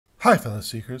Hi, fellow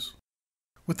seekers.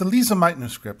 With the Lisa Meitner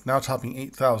script now topping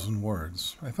 8,000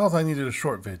 words, I felt I needed a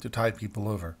short vid to tide people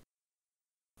over.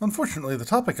 Unfortunately, the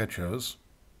topic I chose,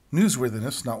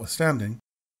 newsworthiness notwithstanding,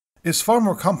 is far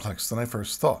more complex than I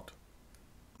first thought.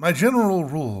 My general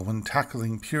rule when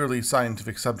tackling purely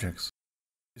scientific subjects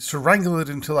is to wrangle it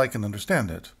until I can understand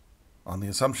it, on the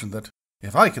assumption that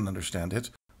if I can understand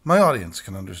it, my audience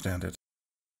can understand it.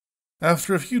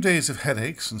 After a few days of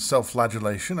headaches and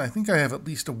self-flagellation, I think I have at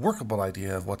least a workable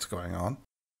idea of what's going on.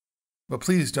 But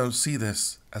please don't see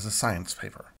this as a science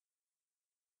paper.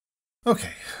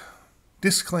 Okay,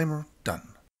 disclaimer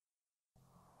done.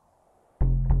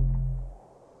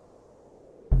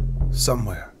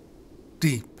 Somewhere,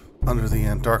 deep under the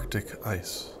Antarctic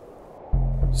ice,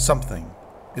 something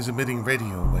is emitting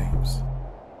radio waves.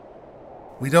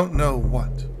 We don't know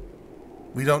what.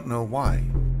 We don't know why.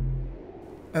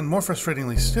 And more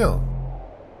frustratingly still,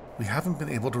 we haven't been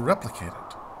able to replicate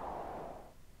it.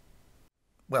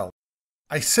 Well,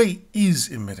 I say is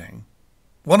emitting.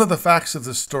 One of the facts of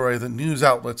this story that news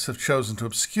outlets have chosen to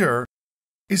obscure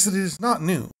is that it is not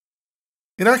new.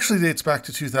 It actually dates back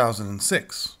to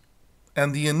 2006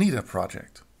 and the ANITA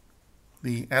project,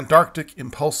 the Antarctic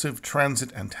Impulsive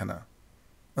Transit Antenna,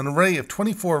 an array of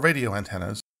 24 radio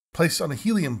antennas placed on a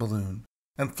helium balloon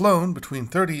and flown between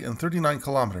 30 and 39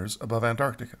 kilometers above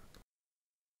Antarctica.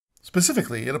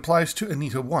 Specifically, it applies to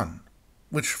ANITA 1,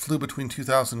 which flew between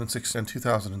 2006 and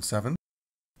 2007,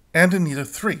 and ANITA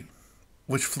 3,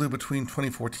 which flew between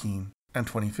 2014 and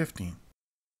 2015.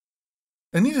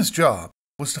 ANITA's job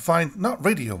was to find not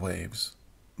radio waves,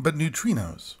 but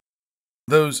neutrinos,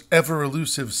 those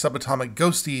ever-elusive subatomic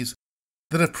ghosties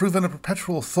that have proven a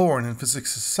perpetual thorn in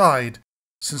physics' side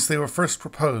since they were first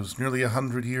proposed nearly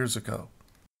 100 years ago.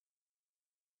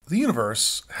 The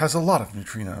universe has a lot of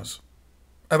neutrinos,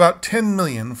 about 10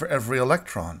 million for every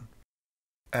electron.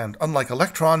 And unlike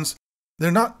electrons,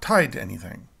 they're not tied to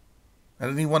anything. At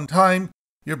any one time,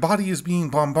 your body is being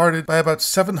bombarded by about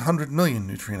 700 million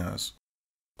neutrinos,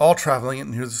 all traveling at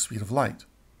near the speed of light.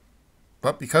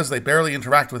 But because they barely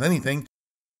interact with anything,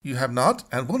 you have not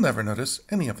and will never notice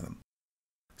any of them.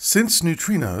 Since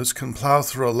neutrinos can plow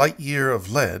through a light year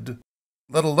of lead,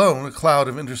 let alone a cloud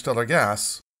of interstellar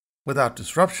gas, without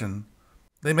disruption,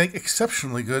 they make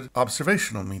exceptionally good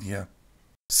observational media,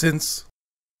 since,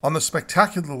 on the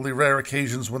spectacularly rare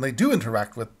occasions when they do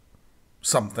interact with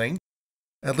something,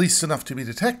 at least enough to be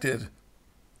detected,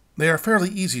 they are fairly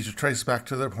easy to trace back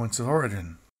to their points of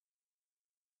origin.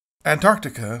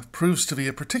 Antarctica proves to be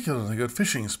a particularly good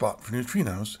fishing spot for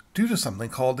neutrinos due to something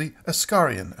called the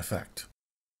Askaryan effect.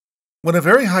 When a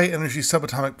very high-energy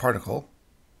subatomic particle,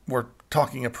 we're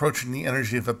talking approaching the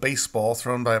energy of a baseball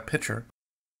thrown by a pitcher,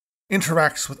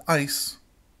 interacts with ice,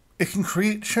 it can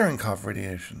create Cherenkov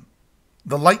radiation,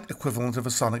 the light equivalent of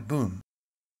a sonic boom.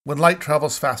 When light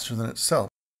travels faster than itself,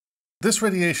 this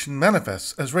radiation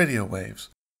manifests as radio waves,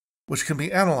 which can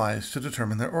be analyzed to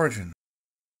determine their origin.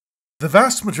 The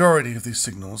vast majority of these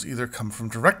signals either come from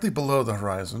directly below the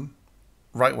horizon,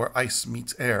 right where ice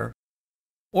meets air,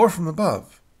 or from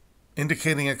above,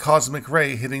 indicating a cosmic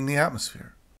ray hitting the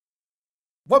atmosphere.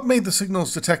 What made the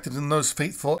signals detected in those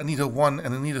fateful ANITA 1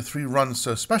 and ANITA 3 runs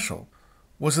so special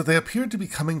was that they appeared to be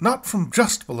coming not from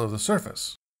just below the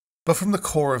surface, but from the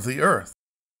core of the Earth.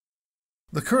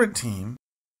 The current team,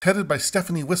 headed by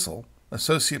Stephanie Wissel,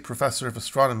 Associate Professor of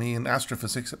Astronomy and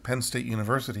Astrophysics at Penn State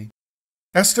University,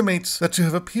 estimates that to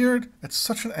have appeared at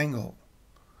such an angle,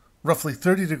 roughly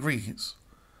 30 degrees,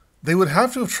 they would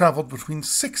have to have traveled between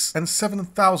 6,000 and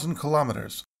 7,000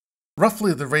 kilometers,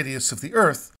 roughly the radius of the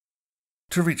Earth,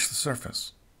 to reach the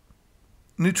surface.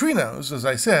 Neutrinos, as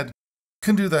I said,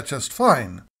 can do that just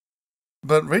fine,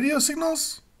 but radio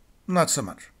signals? Not so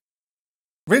much.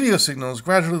 Radio signals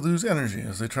gradually lose energy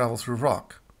as they travel through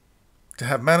rock. To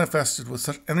have manifested with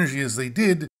such energy as they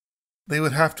did, they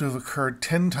would have to have occurred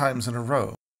 10 times in a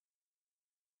row.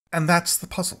 And that's the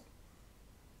puzzle.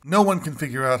 No one can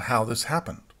figure out how this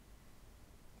happened.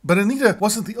 But ANITA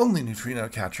wasn't the only neutrino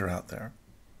catcher out there.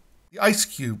 The Ice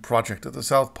Cube project at the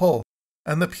South Pole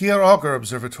and the Pierre Auger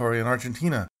Observatory in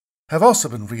Argentina have also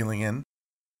been reeling in,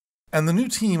 and the new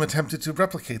team attempted to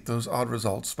replicate those odd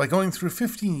results by going through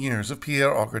 15 years of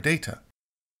Pierre Auger data.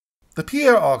 The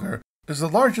Pierre Auger is the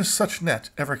largest such net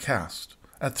ever cast,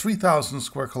 at 3,000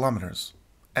 square kilometers,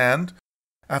 and,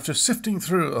 after sifting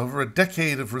through over a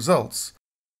decade of results,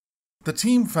 the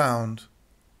team found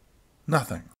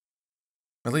nothing.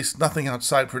 At least nothing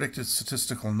outside predicted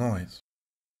statistical noise.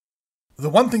 The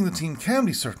one thing the team can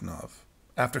be certain of,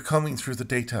 after combing through the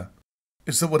data,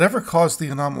 is that whatever caused the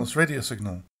anomalous radio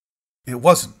signal, it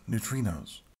wasn't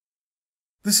neutrinos.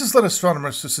 This has led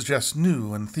astronomers to suggest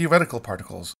new and theoretical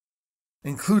particles,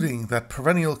 including that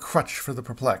perennial crutch for the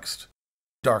perplexed,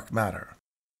 dark matter.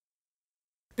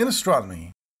 In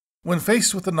astronomy, when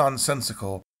faced with the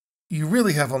nonsensical, you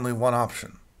really have only one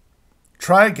option.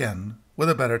 Try again with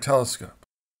a better telescope.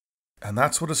 And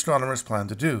that's what astronomers plan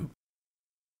to do.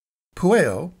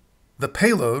 Pueo, the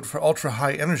payload for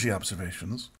ultra-high energy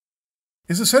observations,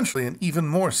 is essentially an even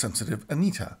more sensitive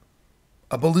ANITA,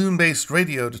 a balloon-based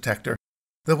radio detector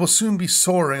that will soon be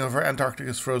soaring over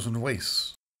Antarctica's frozen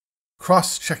wastes,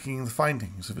 cross-checking the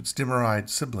findings of its dimmer-eyed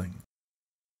sibling.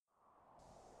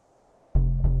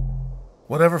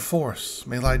 Whatever force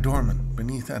may lie dormant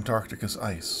beneath Antarctica's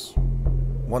ice,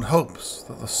 one hopes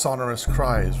that the sonorous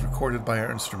cries recorded by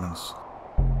our instruments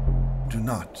do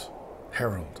not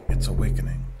herald its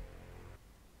awakening.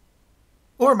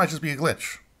 Or it might just be a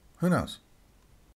glitch. Who knows?